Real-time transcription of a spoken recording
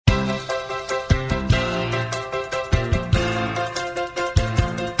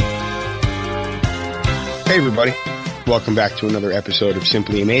Hey everybody, welcome back to another episode of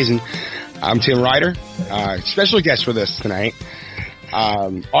Simply Amazin. I'm Tim Ryder, special guest with us tonight.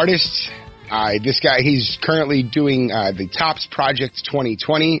 Artist, this guy, he's currently doing the Topps Project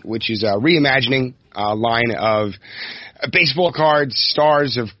 2020, which is a reimagining line of baseball cards,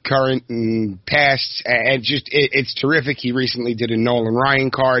 stars of current and past, and just it's terrific. He recently did a Nolan Ryan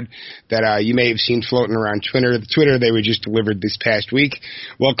card that you may have seen floating around Twitter. They were just delivered this past week.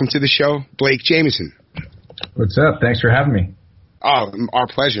 Welcome to the show, Blake Jamieson. What's up? Thanks for having me. Oh, our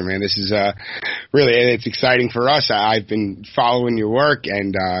pleasure, man. This is really, it's exciting for us. I've been following your work,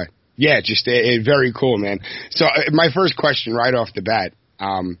 and just very cool, man. So my first question right off the bat,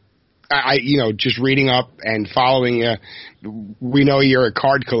 I just reading up and following you, we know you're a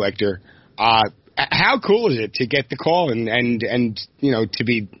card collector. How cool is it to get the call and to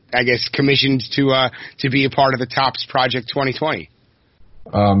be, I guess, commissioned to be a part of the Topps Project 2020?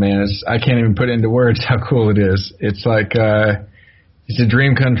 Oh man, I can't even put into words how cool it is. It's like it's a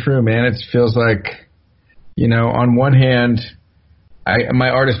dream come true, man. It feels like, on one hand, my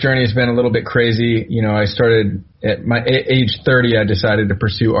artist journey has been a little bit crazy. I started at my age 30. I decided to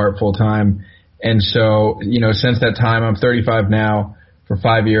pursue art full time, and so since that time, I'm 35 now. For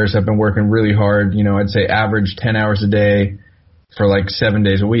 5 years, I've been working really hard. I'd say average 10 hours a day for like 7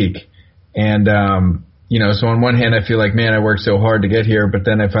 days a week, and so on one hand, I feel like, man, I worked so hard to get here. But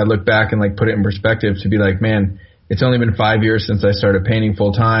then if I look back and like put it in perspective, to be like, man, it's only been 5 years since I started painting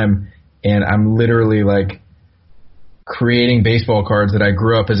full time, and I'm literally like creating baseball cards that I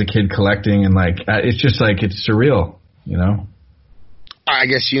grew up as a kid collecting, and like it's just like it's surreal, I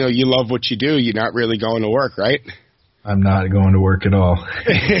guess you love what you do. You're not really going to work, right? I'm not going to work at all.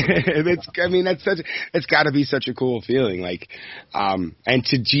 It's got to be such a cool feeling. Like, and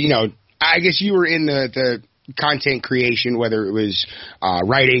to I guess you were in the content creation, whether it was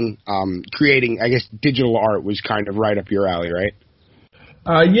writing, creating. I guess digital art was kind of right up your alley, right?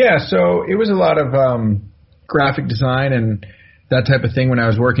 Yeah. So it was a lot of graphic design and that type of thing. When I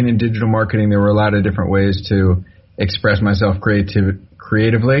was working in digital marketing, there were a lot of different ways to express myself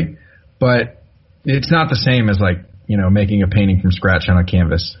creatively, but it's not the same as like, making a painting from scratch on a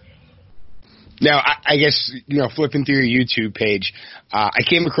canvas. Now, I guess, flipping through your YouTube page, I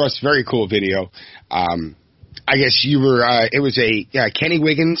came across a very cool video. I guess you were, it was a Kenny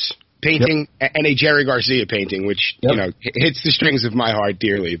Wiggins painting, yep, and a Jerry Garcia painting, which, yep, hits the strings of my heart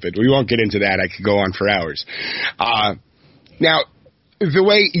dearly, but we won't get into that. I could go on for hours. Now, the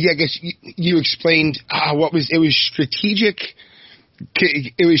way, I guess you explained, it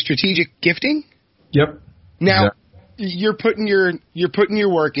was strategic gifting? Yep. Now, yep, you're putting your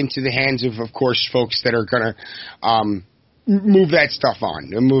work into the hands of course, folks that are gonna move that stuff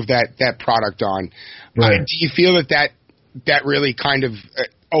on, move that product on. Right. Do you feel that really kind of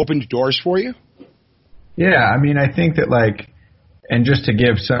opened doors for you? Yeah, I think that and just to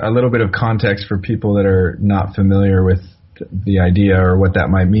give a little bit of context for people that are not familiar with the idea or what that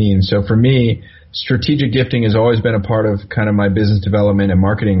might mean. So for me, strategic gifting has always been a part of kind of my business development and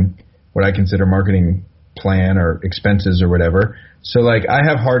marketing, what I consider marketing plan or expenses or whatever. So I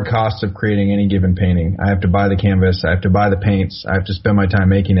have hard costs of creating any given painting. I have to buy the canvas, I have to buy the paints, I have to spend my time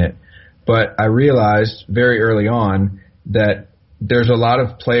making it. But I realized very early on that there's a lot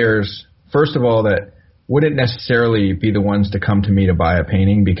of players, first of all, that wouldn't necessarily be the ones to come to me to buy a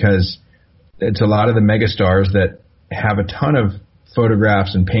painting, because it's a lot of the megastars that have a ton of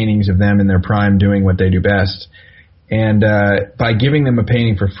photographs and paintings of them in their prime doing what they do best. And by giving them a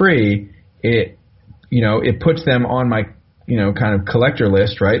painting for free, it puts them on my, kind of collector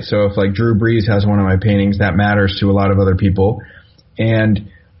list, right? So if Drew Brees has one of my paintings, that matters to a lot of other people. And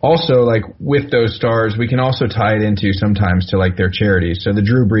also with those stars, we can also tie it into sometimes to their charities. So the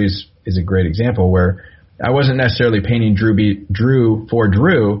Drew Brees is a great example where I wasn't necessarily painting Drew for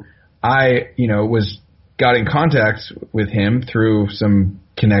Drew. I, got in contact with him through some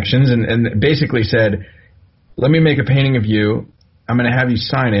connections and basically said, let me make a painting of you. I'm going to have you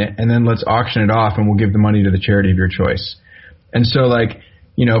sign it, and then let's auction it off, and we'll give the money to the charity of your choice. And so,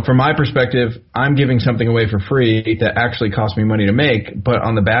 from my perspective, I'm giving something away for free that actually cost me money to make, but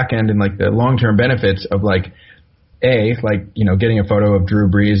on the back end and the long-term benefits of getting a photo of Drew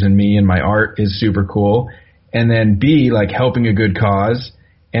Brees and me and my art is super cool, and then B, helping a good cause,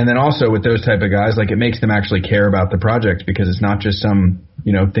 and then also with those type of guys, it makes them actually care about the project, because it's not just some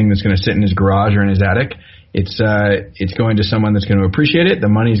thing that's going to sit in his garage or in his attic. It's going to someone that's going to appreciate it. The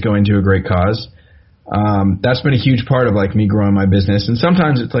money's going to a great cause. That's been a huge part of me growing my business. And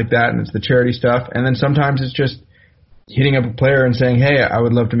sometimes it's like that, and it's the charity stuff. And then sometimes it's just hitting up a player and saying, hey, I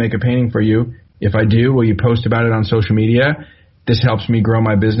would love to make a painting for you. If I do, will you post about it on social media? this helps me grow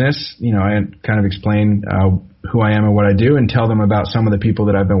my business. I kind of explain who I am and what I do and tell them about some of the people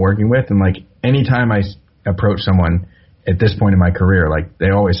that I've been working with. And like anytime I approach someone at this point in my career, like they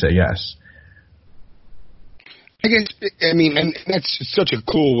always say yes. And that's such a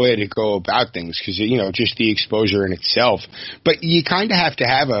cool way to go about things because, just the exposure in itself. But you kind of have to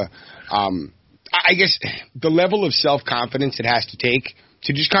have the level of self-confidence it has to take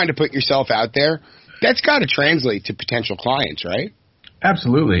to just kind of put yourself out there. That's got to translate to potential clients, right?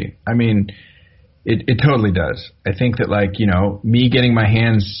 Absolutely. It totally does. I think that me getting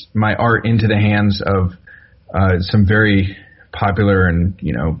my art into the hands of some very popular and,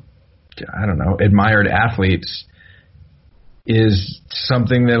 admired athletes is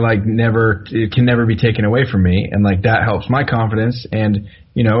something that it can never be taken away from me. And that helps my confidence. And,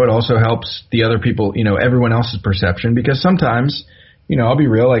 it also helps the other people, everyone else's perception, because sometimes, I'll be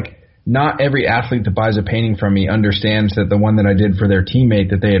real, not every athlete that buys a painting from me understands that the one that I did for their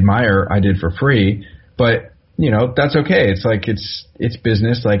teammate that they admire, I did for free. But, that's okay. It's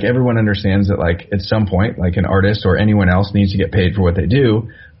business. Everyone understands that at some point, an artist or anyone else needs to get paid for what they do.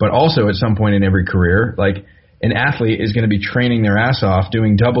 But also at some point in every career, an athlete is going to be training their ass off,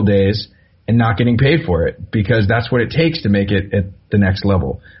 doing double days, and not getting paid for it, because that's what it takes to make it at the next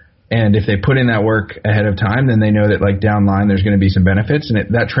level. And if they put in that work ahead of time, then they know that down the line there's going to be some benefits,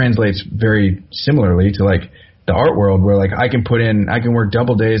 and that translates very similarly to the art world, where I can work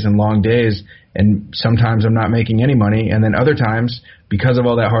double days and long days, and sometimes I'm not making any money, and then other times, because of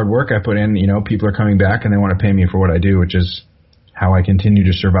all that hard work I put in, people are coming back and they want to pay me for what I do, which is how I continue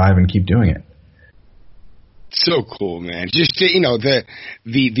to survive and keep doing it. So cool, man. Just,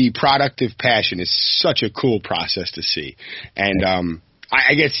 the product of passion is such a cool process to see. And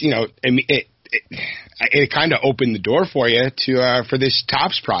I guess, it kind of opened the door for you for this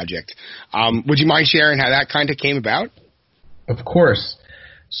Tops project. Would you mind sharing how that kind of came about? Of course.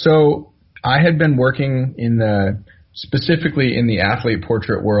 So I had been working specifically in the athlete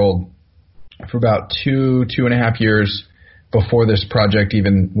portrait world for about 2.5 years before this project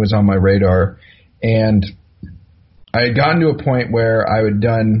even was on my radar. And I had gotten to a point where I had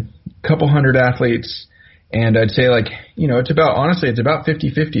done a couple hundred athletes, and I'd say it's about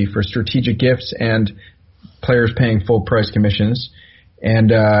 50-50 for strategic gifts and players paying full price commissions.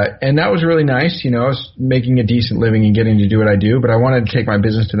 And that was really nice. I was making a decent living and getting to do what I do, but I wanted to take my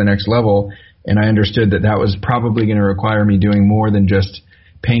business to the next level. And I understood that was probably going to require me doing more than just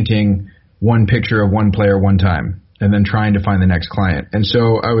painting one picture of one player one time and then trying to find the next client. And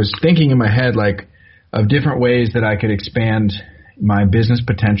so I was thinking in my head, of different ways that I could expand my business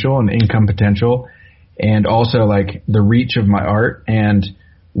potential and income potential, and also the reach of my art. And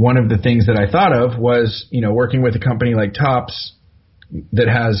one of the things that I thought of was, working with a company like Tops that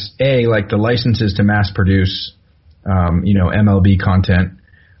has the licenses to mass produce, MLB content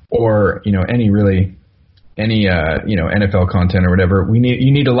or, any NFL content or whatever.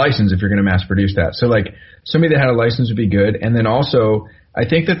 You need a license if you're going to mass produce that. So somebody that had a license would be good. And then also, I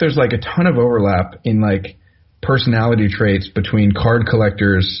think that there's a ton of overlap in personality traits between card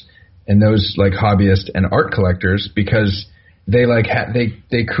collectors and those hobbyist and art collectors, because they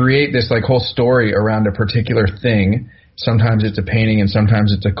they create this whole story around a particular thing. Sometimes it's a painting and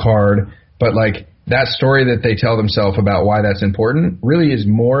sometimes it's a card, but that story that they tell themselves about why that's important really is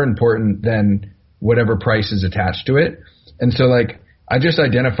more important than whatever price is attached to it. And so I just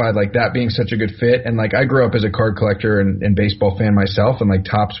identified that being such a good fit. And I grew up as a card collector and baseball fan myself, and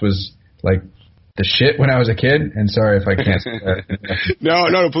Tops was the shit when I was a kid. And sorry if I can't say that.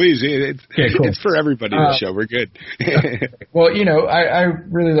 No, please. Cool. It's for everybody in the show. We're good. Well, I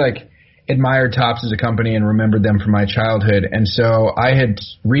really admired Tops as a company and remembered them from my childhood. And so I had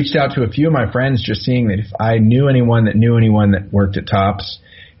reached out to a few of my friends just seeing that if I knew anyone that worked at Tops,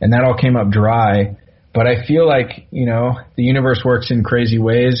 and that all came up dry. But I feel the universe works in crazy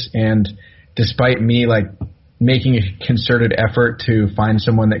ways, and despite me making a concerted effort to find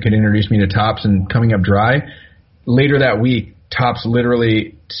someone that could introduce me to Tops and coming up dry, later that week, Tops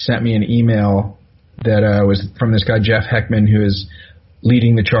literally sent me an email that was from this guy, Jeff Heckman, who is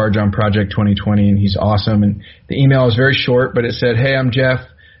leading the charge on Project 2020, and he's awesome. And the email was very short, but it said, "Hey, I'm Jeff.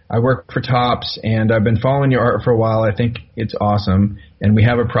 I work for Tops, and I've been following your art for a while. I think it's awesome, and we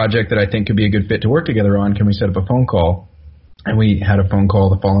have a project that I think could be a good fit to work together on. Can we set up a phone call?" And we had a phone call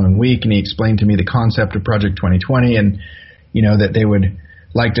the following week, and he explained to me the concept of Project 2020 and, that they would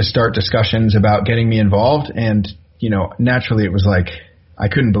like to start discussions about getting me involved. And, naturally it was I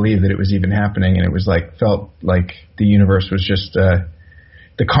couldn't believe that it was even happening. And it was felt like the universe was just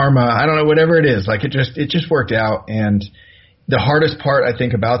the karma. I don't know, whatever it is. It just worked out. And the hardest part, I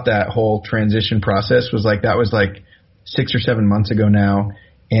think, about that whole transition process was that was 6 or 7 months ago now,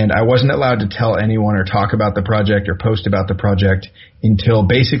 and I wasn't allowed to tell anyone or talk about the project or post about the project until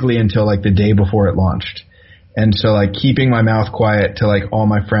like the day before it launched. And so like keeping my mouth quiet to like all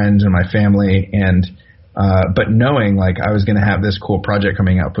my friends and my family, and but knowing like I was going to have this cool project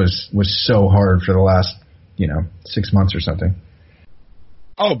coming up was so hard for the last 6 months or something.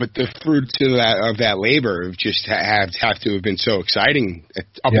 Oh, but the fruits of that labor have just have to have been so exciting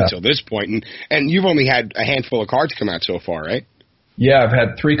up until this point. And you've only had a handful of cards come out so far, right? Yeah, I've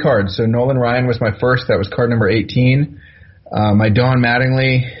had 3 cards. So Nolan Ryan was my first. That was card number 18. My Don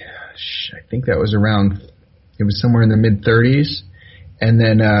Mattingly, I think that was it was somewhere in the mid-30s. And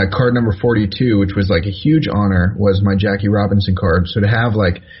then card number 42, which was like a huge honor, was my Jackie Robinson card. So to have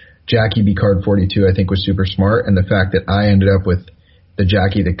like Jackie be card 42, I think was super smart. And the fact that I ended up with the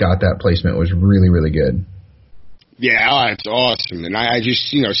Jackie that got that placement was really, really good. Yeah, it's awesome. And I just,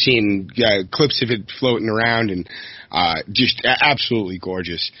 seeing clips of it floating around and just absolutely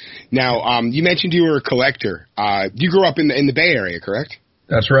gorgeous. Now, you mentioned you were a collector. You grew up in the Bay Area, correct?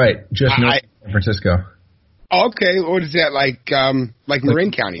 That's right. Just north of San Francisco. Okay. What is that, like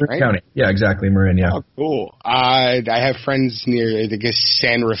Marin County, right? County. Yeah, exactly. Marin, yeah. Oh, cool. I have friends near, I guess,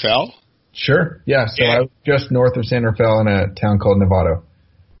 San Rafael. Sure. Yeah. So I was just north of San Rafael in a town called Novato.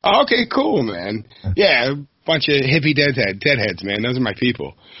 Okay, cool, man. Yeah, a bunch of hippie deadheads, man. Those are my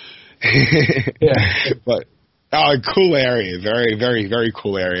people. Yeah. But cool area. Very, very, very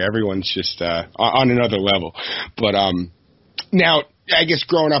cool area. Everyone's just on another level. But now, I guess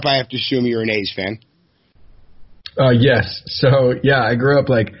growing up, I have to assume you're an A's fan. Yes. So, yeah, I grew up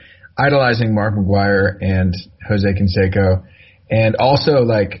like idolizing Mark McGwire and Jose Canseco. And also,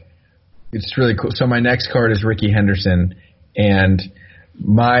 like, it's really cool. So my next card is Ricky Henderson, and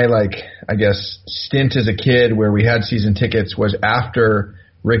my I guess stint as a kid where we had season tickets was after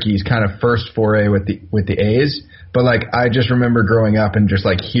Ricky's kind of first foray with the A's. But like I just remember growing up and just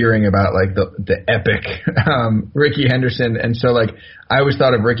like hearing about like the epic Ricky Henderson, and so like I always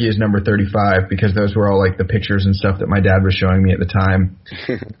thought of Ricky as number 35 because those were all like the pictures and stuff that my dad was showing me at the time.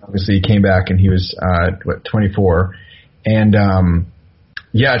 Obviously he came back and he was 24, and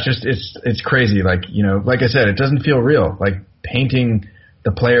yeah, it's crazy. Like, like I said, it doesn't feel real. Like painting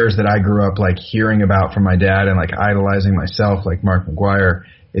the players that I grew up like hearing about from my dad and like idolizing myself, like Mark McGwire.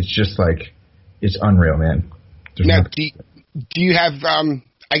 It's just like, it's unreal, man. Now, do you have,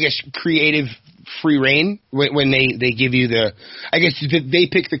 I guess, creative free reign when they give you I guess they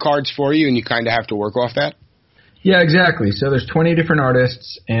pick the cards for you and you kind of have to work off that? Yeah, exactly. So there's 20 different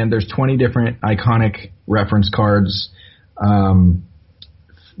artists and there's 20 different iconic reference cards.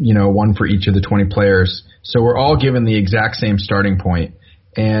 One for each of the 20 players. So we're all given the exact same starting point.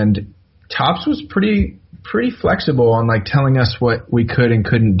 And Topps was pretty flexible on like telling us what we could and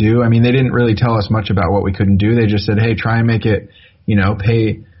couldn't do. I mean, they didn't really tell us much about what we couldn't do. They just said, hey, try and make it,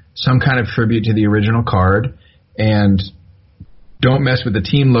 pay some kind of tribute to the original card, and don't mess with the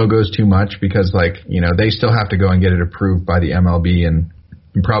team logos too much because they still have to go and get it approved by the MLB and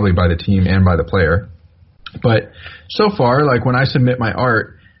probably by the team and by the player. But so far, like when I submit my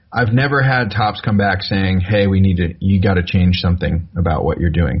art, I've never had Topps come back saying, hey, you got to change something about what you're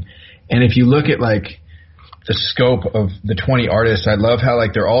doing. And if you look at like the scope of the 20 artists, I love how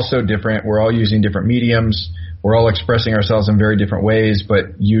like they're all so different. We're all using different mediums. We're all expressing ourselves in very different ways,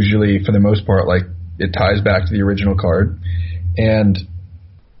 but usually for the most part, like it ties back to the original card. And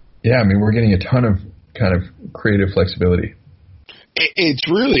yeah, I mean, we're getting a ton of kind of creative flexibility. It's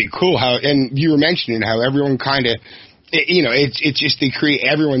really cool how, and you were mentioning how everyone kind of, it's just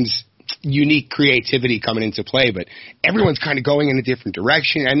everyone's unique creativity coming into play, but everyone's kind of going in a different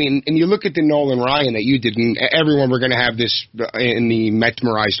direction. I mean, and you look at the Nolan Ryan that you did, and everyone, we're going to have this in the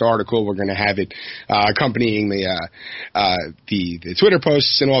mesmerized article. We're going to have it accompanying the Twitter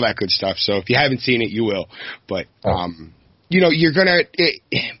posts and all that good stuff. So if you haven't seen it, you will. But you're gonna.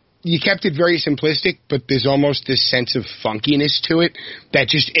 You kept it very simplistic, but there's almost this sense of funkiness to it that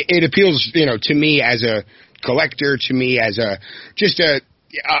just it appeals, to me as a collector, to me as a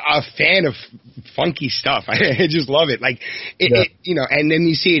fan of funky stuff. I just love it. Like and then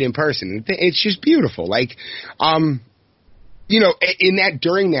you see it in person. It's just beautiful. Like, during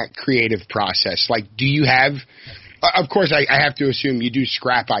that creative process, like, do you have? Of course, I have to assume you do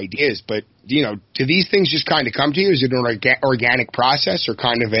scrap ideas, but do these things just kind of come to you? Is it an organic process or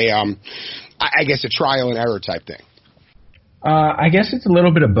kind of I guess a trial and error type thing? I guess it's a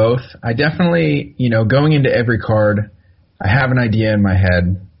little bit of both. I definitely, going into every card, I have an idea in my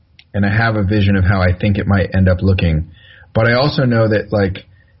head and I have a vision of how I think it might end up looking. But I also know that like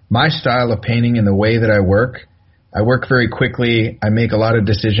my style of painting and the way that I work very quickly. I make a lot of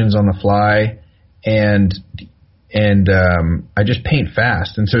decisions on the fly, and and I just paint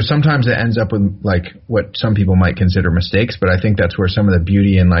fast. And so sometimes it ends up with like what some people might consider mistakes, but I think that's where some of the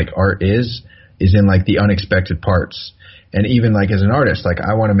beauty in like art is in like the unexpected parts. And even like as an artist, like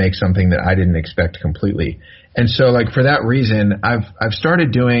I want to make something that I didn't expect completely. And so like for that reason, I've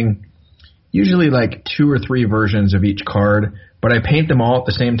started doing usually like 2 or 3 versions of each card, but I paint them all at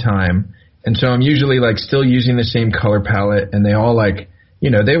the same time. And so I'm usually like still using the same color palette, and they all like, you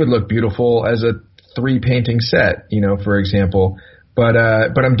know, they would look beautiful as a 3 painting set, you know, for example. But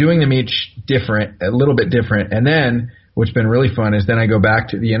I'm doing them each different, a little bit different. And then what's been really fun is then I go back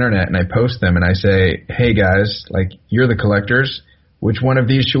to the internet and I post them and I say, hey guys, like you're the collectors. Which one of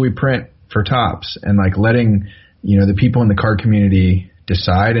these should we print for tops? And like letting, you know, the people in the card community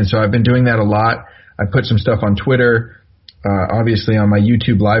decide. And so I've been doing that a lot. I put some stuff on Twitter. Obviously on my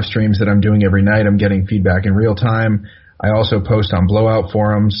YouTube live streams that I'm doing every night, I'm getting feedback in real time. I also post on Blowout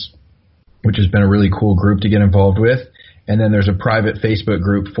forums, which has been a really cool group to get involved with. And then there's a private Facebook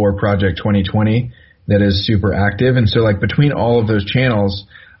group for Project 2020 that is super active. And so like between all of those channels,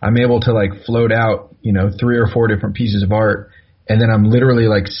 I'm able to like float out, you know, 3 or 4 different pieces of art. And then I'm literally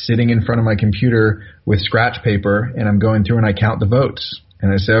like sitting in front of my computer with scratch paper and I'm going through and I count the votes.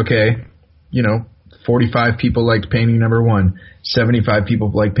 And I say, okay, you know, 45 people liked painting number 1, 75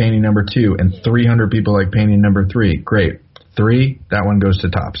 people liked painting number 2, and 300 people liked painting number 3. Great. 3, that one goes to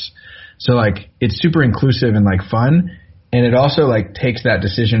tops. So like it's super inclusive and like fun. And it also like takes that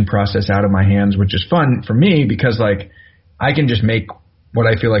decision process out of my hands, which is fun for me because like I can just make what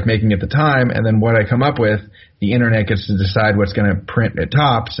I feel like making at the time, and then what I come up with, the internet gets to decide what's going to print at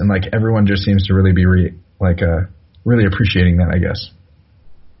tops, and like everyone just seems to really be really appreciating that, I guess.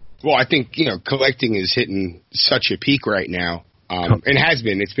 Well, I think, you know, collecting is hitting such a peak right now. And has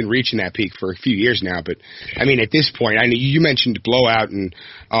been. It's been reaching that peak for a few years now. But, I mean, at this point, I know you mentioned Blowout and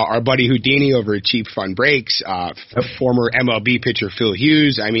our buddy Houdini over at Cheap Fun Breaks, former MLB pitcher Phil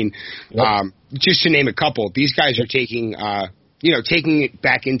Hughes. I mean, just to name a couple, these guys are taking it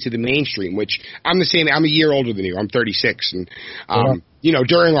back into the mainstream, which I'm the same. I'm a year older than you. I'm 36. And, you know,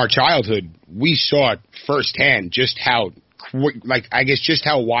 during our childhood, we saw firsthand just how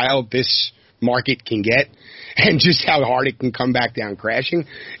wild this market can get and just how hard it can come back down crashing.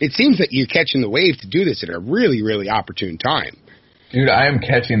 It seems that you're catching the wave to do this at a really, really opportune time. Dude, I am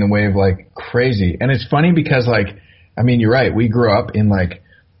catching the wave like crazy. And it's funny because like, I mean, you're right. We grew up in like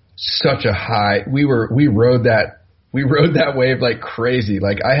such a high, we rode that wave like crazy.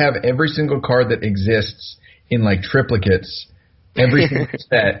 Like I have every single card that exists in like triplicates, every single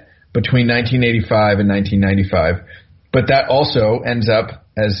set between 1985 and 1995. But that also ends up,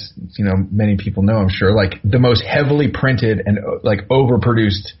 as you know, many people know, I'm sure, like the most heavily printed and like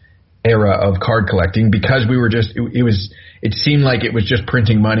overproduced era of card collecting because we were just, it seemed like it was just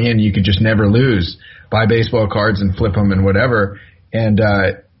printing money and you could just never lose. Buy baseball cards and flip them and whatever. And,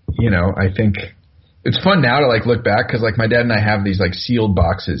 you know, I think it's fun now to like look back because like my dad and I have these like sealed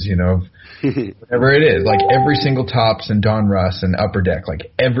boxes, you know, whatever it is, like every single Topps and Don Russ and Upper Deck,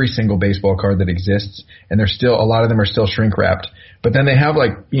 like every single baseball card that exists, and they're still, a lot of them are still shrink wrapped, but then they have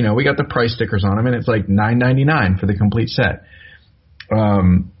like, you know, we got the price stickers on them and it's like $9.99 for the complete set.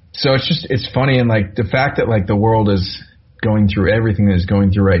 So it's funny, and like the fact that like the world is going through everything that is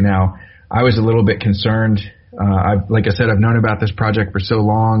going through right now, I was a little bit concerned. Like I said, I've known about this project for so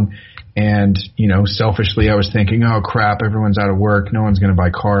long. And, you know, selfishly, I was thinking, oh, crap, everyone's out of work. No one's going to buy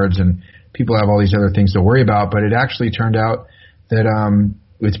cards and people have all these other things to worry about. But it actually turned out that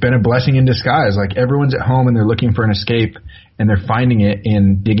it's been a blessing in disguise. Like everyone's at home and they're looking for an escape and they're finding it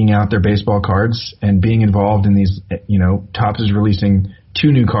in digging out their baseball cards and being involved in these, you know, Topps is releasing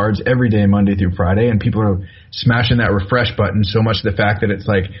 2 new cards every day, Monday through Friday. And people are smashing that refresh button so much the fact that it's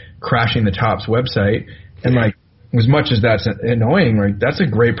like crashing the Topps website. And like, as much as that's annoying, like that's a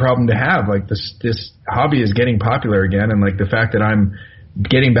great problem to have. Like this hobby is getting popular again, and like the fact that I'm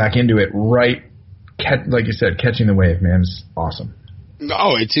getting back into it right, like you said, catching the wave, man, is awesome.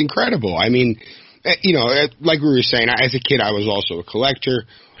 No, it's incredible. I mean, you know, like we were saying, as a kid, I was also a collector,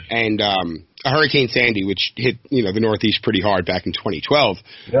 and Hurricane Sandy, which hit, you know, the Northeast pretty hard back in 2012,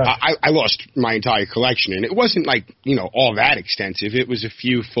 I lost my entire collection, and it wasn't like, you know, all that extensive. It was a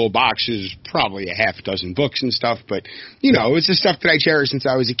few full boxes, probably a half a dozen books and stuff, but, you know, it's the stuff that I cherished since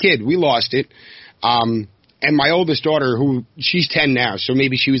I was a kid. We lost it. And my oldest daughter, she's 10 now, so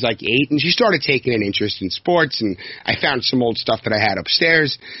maybe she was like 8, and she started taking an interest in sports, and I found some old stuff that I had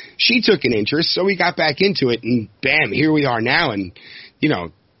upstairs. She took an interest, so we got back into it, and bam, here we are now, and, you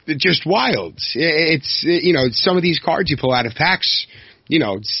know, just wild. It's, you know, some of these cards you pull out of packs,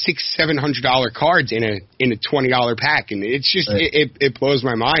 $600-700 cards in a $20 pack, and it's just it blows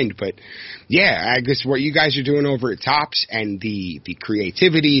my mind. But yeah, I guess what you guys are doing over at Topps and the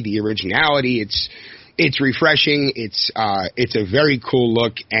creativity, the originality, it's refreshing. It's a very cool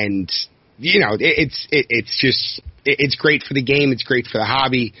look, and it's great for the game. It's great for the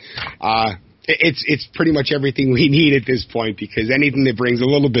hobby. It's pretty much everything we need at this point, because anything that brings a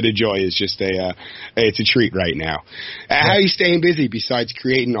little bit of joy is just it's a treat right now. How are you staying busy besides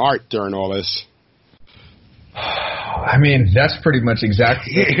creating art during all this? I mean, that's pretty much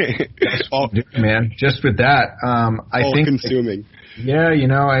exactly that's all, man. Just with that, I think consuming. Yeah,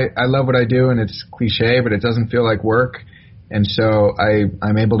 I love what I do, and it's cliche, but it doesn't feel like work. And so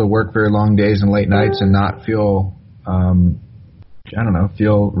I'm able to work very long days and late nights and not feel,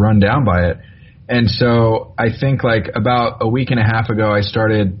 feel run down by it. And so I think like about a week and a half ago, I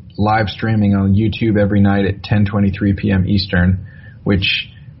started live streaming on YouTube every night at 10:23 p.m. Eastern, which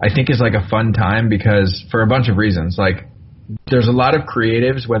I think is like a fun time because for a bunch of reasons. Like there's a lot of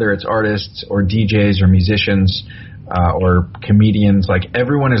creatives, whether it's artists or DJs or musicians, or comedians, like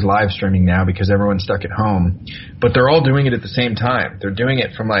everyone is live streaming now because everyone's stuck at home, but they're all doing it at the same time. They're doing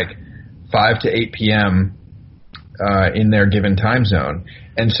it from like 5 to 8 p.m. In their given time zone.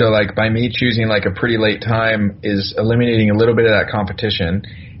 And so like by me choosing like a pretty late time is eliminating a little bit of that competition.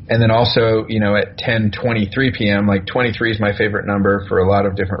 And then also, at 10:23 p.m., like 23 is my favorite number for a lot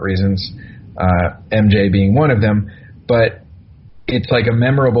of different reasons, MJ being one of them, but it's like a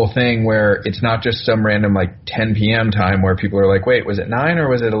memorable thing where it's not just some random like 10 p.m. time where people are like, wait, was it 9 or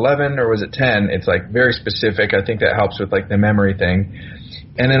was it 11 or was it 10? It's like very specific. I think that helps with like the memory thing.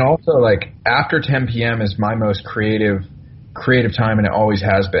 And then also like after 10 p.m. is my most creative time, and it always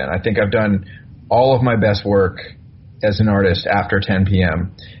has been. I think I've done all of my best work as an artist after 10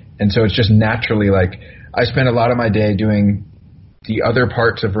 p.m. And so it's just naturally like I spend a lot of my day doing the other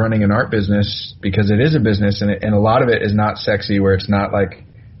parts of running an art business because it is a business, and a lot of it is not sexy, where it's not like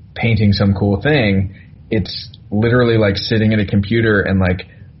painting some cool thing. It's literally like sitting at a computer and like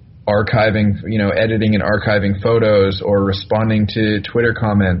archiving, editing and archiving photos or responding to Twitter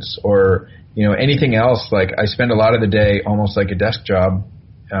comments or, anything else. Like I spend a lot of the day almost like a desk job.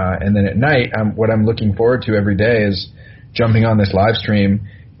 And then at night, what I'm looking forward to every day is jumping on this live stream,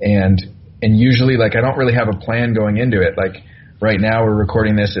 and usually like I don't really have a plan going into it. Like right now we're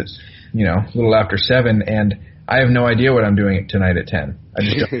recording this, it's, a little after 7, and I have no idea what I'm doing tonight at 10. I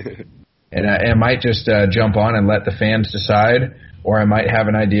just don't. And I might just jump on and let the fans decide, or I might have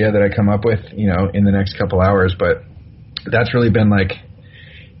an idea that I come up with, in the next couple hours. But that's really been like,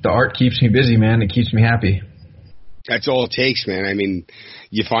 the art keeps me busy, man. It keeps me happy. That's all it takes, man. I mean,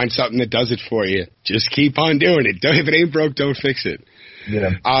 you find something that does it for you, just keep on doing it. If it ain't broke, don't fix it.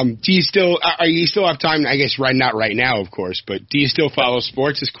 Yeah. Do you still have time? I guess not right now, of course, but do you still follow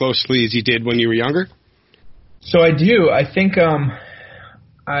sports as closely as you did when you were younger? So I do. I think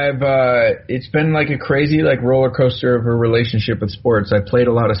it's been like a crazy like roller coaster of a relationship with sports. I played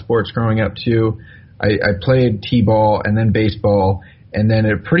a lot of sports growing up too. I played t-ball and then baseball, and then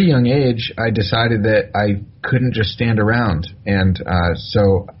at a pretty young age, I decided that I couldn't just stand around, and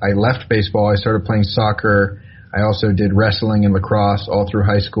so I left baseball. I started playing soccer. I also did wrestling and lacrosse all through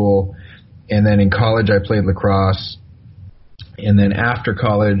high school, and then in college I played lacrosse, and then after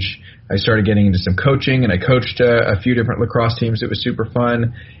college I started getting into some coaching, and I coached a few different lacrosse teams. It was super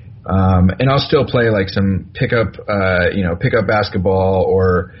fun. And I'll still play like some pickup basketball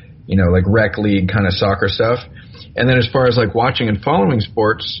or, like rec league kind of soccer stuff. And then as far as like watching and following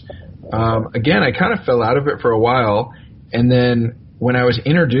sports, again, I kind of fell out of it for a while. And then when I was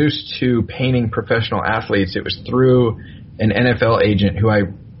introduced to painting professional athletes, it was through an NFL agent who I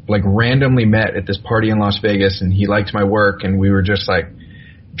like randomly met at this party in Las Vegas, and he liked my work, and we were just like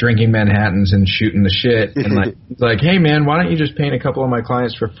drinking Manhattans and shooting the shit. And like, hey man, why don't you just paint a couple of my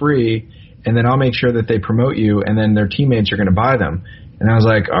clients for free, and then I'll make sure that they promote you, and then their teammates are going to buy them. And I was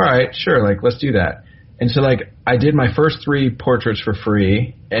like, all right, sure, like let's do that. And so like I did my first 3 portraits for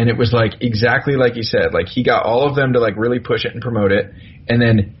free, and it was like exactly like he said. Like he got all of them to like really push it and promote it, and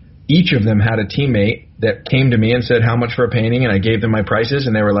then each of them had a teammate that came to me and said how much for a painting, and I gave them my prices,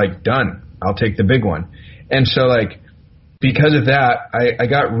 and they were like, done, I'll take the big one. And so like because of that, I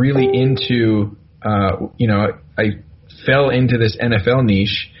got really into, I fell into this NFL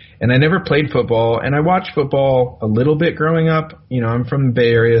niche, and I never played football, and I watched football a little bit growing up. I'm from the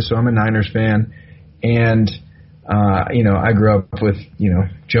Bay Area, so I'm a Niners fan, and, I grew up with,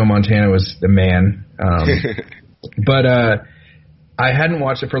 Joe Montana was the man, but I hadn't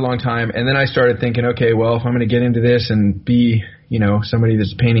watched it for a long time, and then I started thinking, okay, well, if I'm going to get into this and be, somebody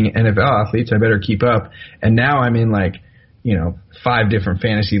that's painting NFL athletes, I better keep up. And now I'm in like 5 different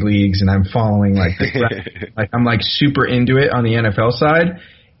fantasy leagues, and I'm following like I'm like super into it on the NFL side,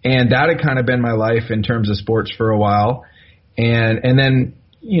 and that had kind of been my life in terms of sports for a while, and then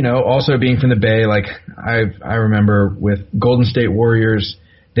also being from the Bay, like I remember with Golden State Warriors,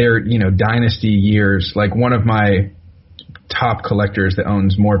 their dynasty years, like one of my top collectors that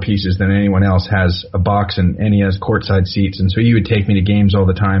owns more pieces than anyone else has a box, and he has courtside seats, and so he would take me to games all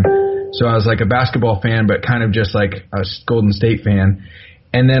the time. So I was like a basketball fan, but kind of just like a Golden State fan.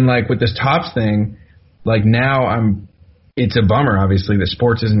 And then like with this Topps thing, like now it's a bummer obviously that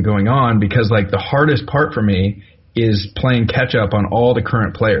sports isn't going on, because like the hardest part for me is playing catch up on all the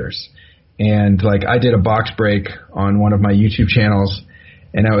current players. And like I did a box break on one of my YouTube channels,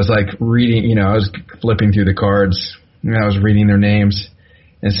 and I was like reading, I was flipping through the cards, and I was reading their names,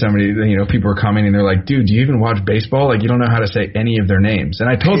 and somebody, people were commenting, they're like, dude, do you even watch baseball? Like, you don't know how to say any of their names. And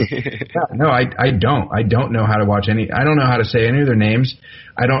I told them, no, I don't. I don't know how to I don't know how to say any of their names.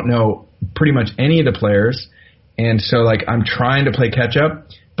 I don't know pretty much any of the players. And so, like, I'm trying to play catch up,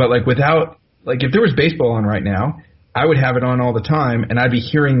 but like without, like, if there was baseball on right now, I would have it on all the time, and I'd be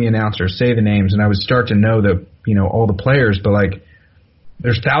hearing the announcers say the names, and I would start to know all the players, but like,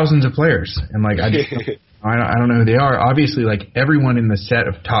 there's thousands of players, and like, I don't know who they are. Obviously, like everyone in the set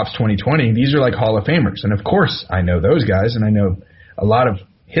of Topps 2020, these are like Hall of Famers. And of course, I know those guys, and I know a lot of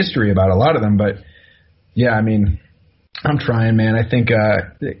history about a lot of them. But yeah, I mean, I'm trying, man. I think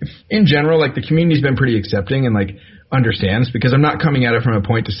in general, like the community's been pretty accepting and like understands, because I'm not coming at it from a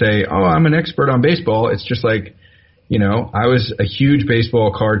point to say, oh, I'm an expert on baseball. It's just like, I was a huge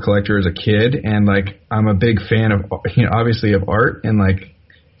baseball card collector as a kid, and like I'm a big fan of, obviously of art, and like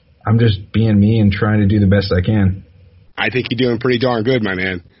I'm just being me and trying to do the best I can. I think you're doing pretty darn good, my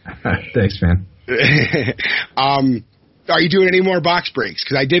man. Thanks, man. Are you doing any more box breaks?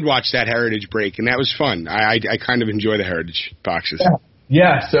 Because I did watch that Heritage break, and that was fun. I kind of enjoy the Heritage boxes.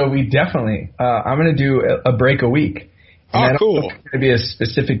 Yeah, so we definitely I'm going to do a break a week. And oh, I don't cool. know if it's going to be a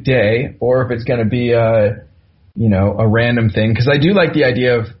specific day, or if it's going to be a random thing. Because I do like the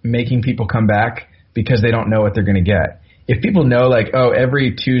idea of making people come back because they don't know what they're going to get. If people know, like, oh,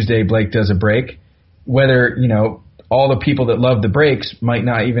 every Tuesday Blake does a break, whether, all the people that love the breaks might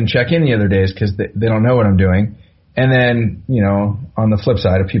not even check in the other days because they don't know what I'm doing. And then, on the flip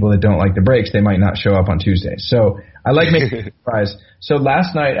side of people that don't like the breaks, they might not show up on Tuesdays. So I like making a surprise. So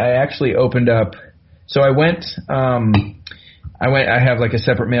last night I actually opened up. So I went, I have like a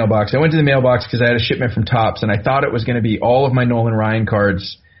separate mailbox. I went to the mailbox because I had a shipment from Topps, and I thought it was going to be all of my Nolan Ryan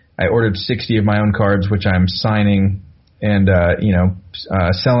cards. I ordered 60 of my own cards, which I'm signing and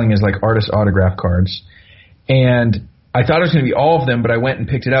selling as like artist autograph cards. And I thought it was going to be all of them, but I went and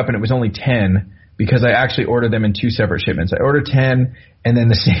picked it up, and it was only 10 because I actually ordered them in 2 separate shipments. I ordered 10, and then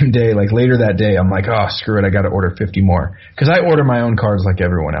the same day, like later that day, I'm like, oh, screw it, I got to order 50 more. Because I order my own cards like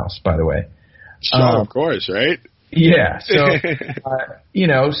everyone else, by the way. Of course, right? Yeah. So,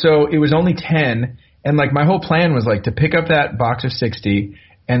 so it was only 10, and like my whole plan was like to pick up that box of 60,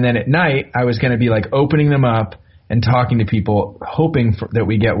 and then at night I was going to be like opening them up and talking to people, hoping that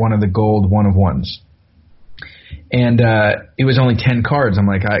we get one of the gold one-of-ones. And it was only 10 cards. I'm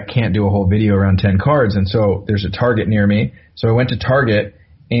like, I can't do a whole video around 10 cards. And so there's a Target near me. So I went to Target,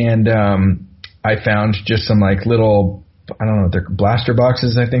 and I found just some like little, I don't know, they're blaster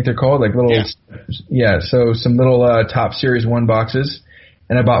boxes, I think they're called. Like little, so some little Top Series 1 boxes.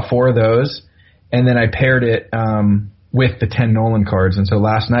 And I bought 4 of those. And then I paired it with the 10 Nolan cards. And so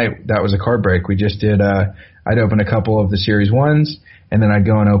last night, that was a card break. We just did, I'd open a couple of the Series 1s, and then I'd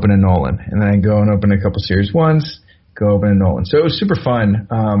go and open a Nolan. And then I'd go and open a couple Series 1s, go open a Nolan. So it was super fun.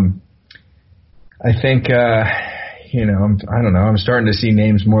 I think, I don't know, I'm starting to see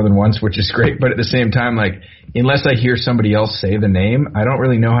names more than once, which is great. But at the same time, like, unless I hear somebody else say the name, I don't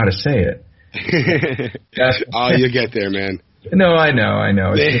really know how to say it. Oh, you'll get there, man. No, I know.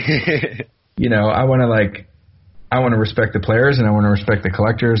 It's just, I want to respect the players, and I want to respect the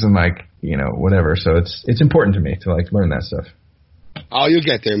collectors, and like, whatever. So it's important to me to like learn that stuff. Oh, you'll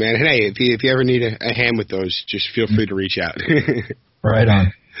get there, man. And hey, if you ever need a hand with those, just feel free to reach out. Right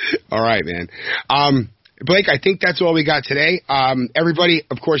on. All right, man. Blake, I think that's all we got today. Everybody,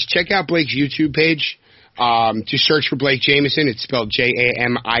 of course, check out Blake's YouTube page. Just search for Blake Jamieson. It's spelled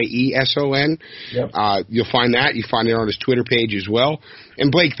Jamieson. Yep. You'll find that. You find it on his Twitter page as well. And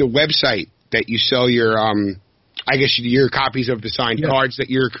Blake, the website that you sell your your copies of the signed cards that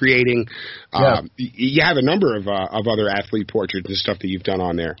you're creating. You have a number of other athlete portraits and stuff that you've done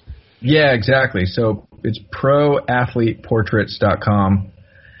on there. Yeah, exactly. So it's proathleteportraits.com.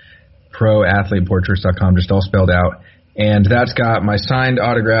 Proathleteportraits.com, just all spelled out. And that's got my signed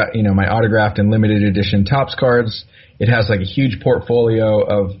autograph, my autographed and limited edition Topps cards. It has like a huge portfolio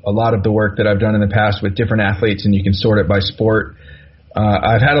of a lot of the work that I've done in the past with different athletes, and you can sort it by sport.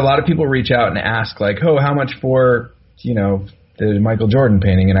 I've had a lot of people reach out and ask, like, oh, how much for, the Michael Jordan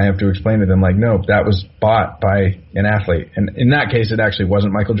painting? And I have to explain to them, like, no, that was bought by an athlete. And in that case, it actually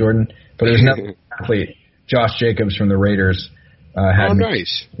wasn't Michael Jordan, but it was another athlete, Josh Jacobs from the Raiders, had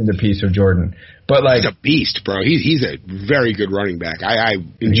nice. the piece of Jordan. But like, he's a beast, bro. He's a very good running back. I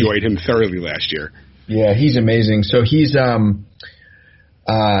enjoyed him thoroughly last year. Yeah, he's amazing. So he's one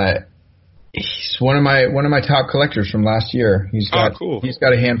of my top collectors from last year. He's got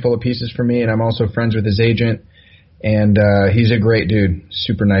a handful of pieces for me, and I'm also friends with his agent. And he's a great dude,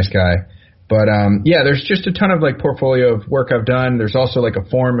 super nice guy. But there's just a ton of like portfolio of work I've done. There's also like a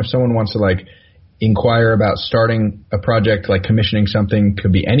form if someone wants to like inquire about starting a project, like commissioning something,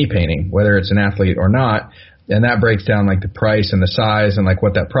 could be any painting, whether it's an athlete or not. And that breaks down like the price and the size and like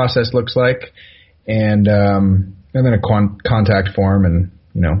what that process looks like. And then a contact form and,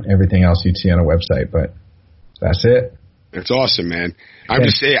 everything else you'd see on a website. But that's it. That's awesome, man. I'm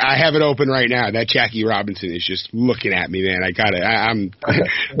just saying, I have it open right now. That Jackie Robinson is just looking at me, man. I got it. I'm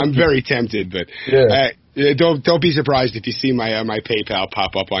very tempted, but don't be surprised if you see my PayPal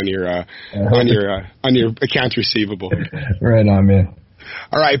pop up on your accounts receivable. Right on, man.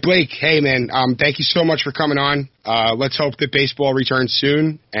 All right, Blake. Hey, man. Thank you so much for coming on. Let's hope that baseball returns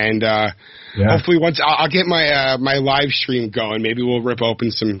soon, and hopefully once I'll get my live stream going. Maybe we'll rip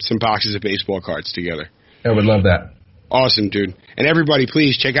open some boxes of baseball cards together. I would love that. Awesome, dude. And everybody,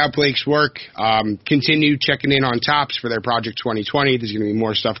 please check out Blake's work. Continue checking in on Topps for their Project 2020. There's going to be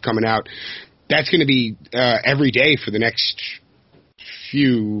more stuff coming out. That's going to be every day for the next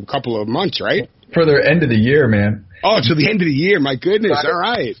couple of months, right? For the end of the year, man. Oh, to the end of the year. My goodness. All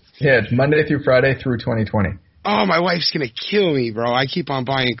right. Yeah, it's Monday through Friday through 2020. Oh, my wife's going to kill me, bro. I keep on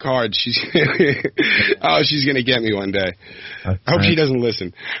buying cards. She's going to get me one day. I hope she doesn't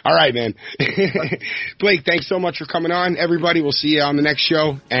listen. All right, man. Blake, thanks so much for coming on. Everybody, we'll see you on the next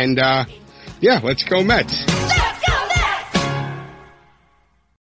show. And, let's go Mets.